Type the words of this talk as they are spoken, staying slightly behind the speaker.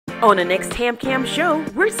On the next TamCam Show,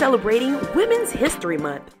 we're celebrating Women's History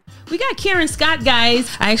Month. We got Karen Scott,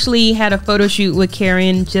 guys. I actually had a photo shoot with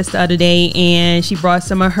Karen just the other day, and she brought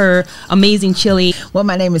some of her amazing chili. Well,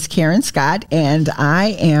 my name is Karen Scott, and I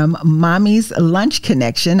am Mommie's Lunch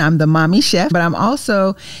Connection. I'm the Mommie chef, but I'm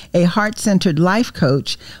also a heart-centered life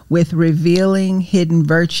coach with Reveling Hidden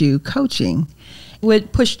Virtue Coaching.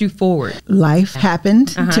 What pushed you forward? Life happened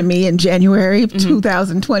to me in January of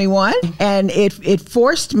 2021, and it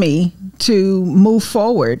forced me to move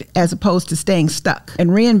forward as opposed to staying stuck.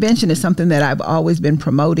 And reinvention is something that I've always been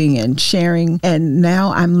promoting and sharing, and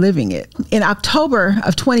now I'm living it. In October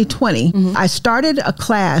of 2020, I started a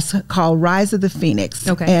class called Rise of the Phoenix,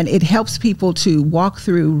 and it helps people to walk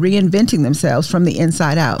through reinventing themselves from the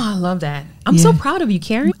inside out. Oh, I love that. I'm so proud of you,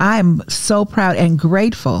 Karen. I'm so proud and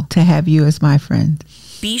grateful to have you as my friend.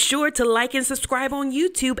 Be sure to like and subscribe on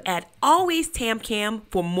YouTube at Always TamCam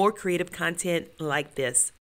for more creative content like this.